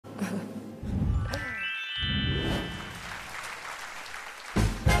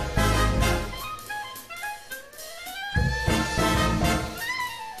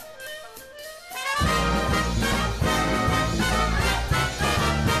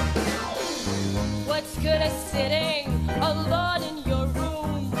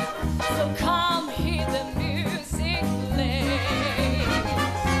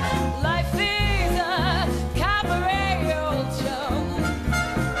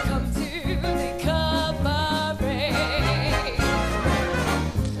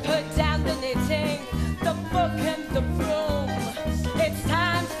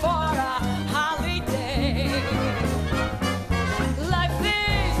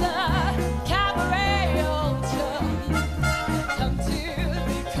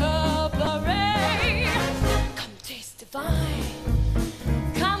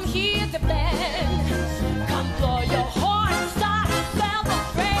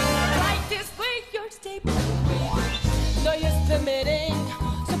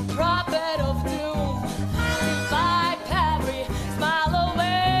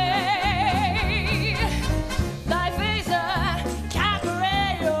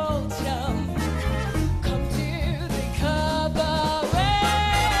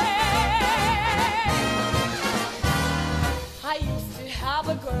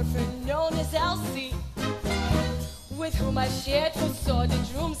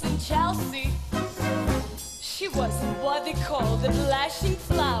homes in Chelsea. She wasn't what they call the blushing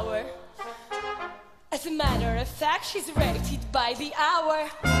flower. As a matter of fact, she's rated by the hour.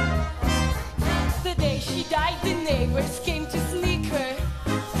 The day she died, the neighbors came to sneak her.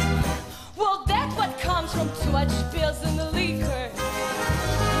 Well, that's what comes from too much pills and liquor.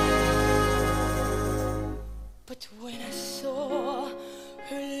 But when I saw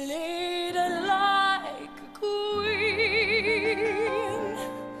her laid like a queen,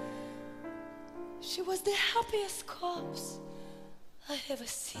 she was the happiest corpse I ever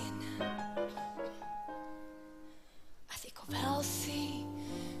seen. I think of Elsie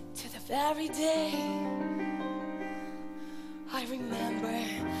to the very day. I remember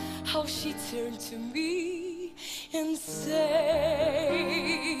how she turned to me and said,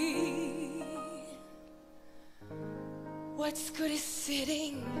 what's good is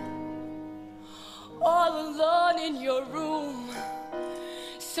sitting all alone in your room?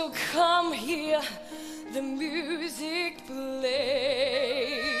 So come here, the music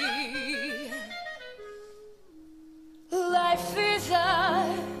play. Life is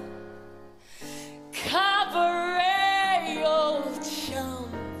a cabaret, old chum.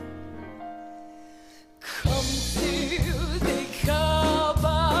 Come to the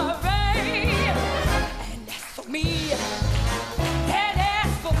cabaret. And as for me, and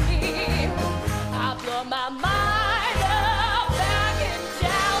as for me, I blow my mind up back in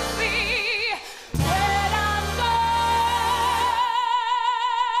Chelsea when I'm gone.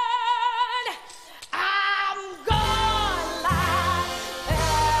 I'm gone like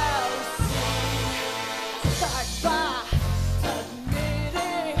Elsie. Start by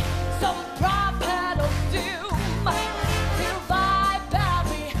admitting some prophet of doom till my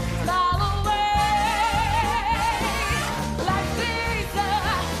Barry smile away. Life is a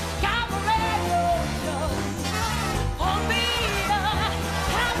cabaret of love. Only a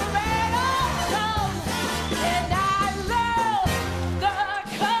cabaret of love. And I love the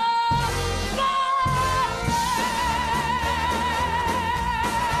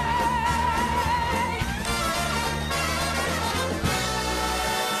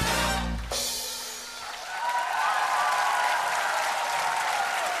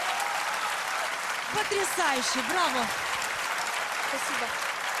Потрясающе, браво! Спасибо.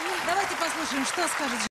 Давайте послушаем, что скажет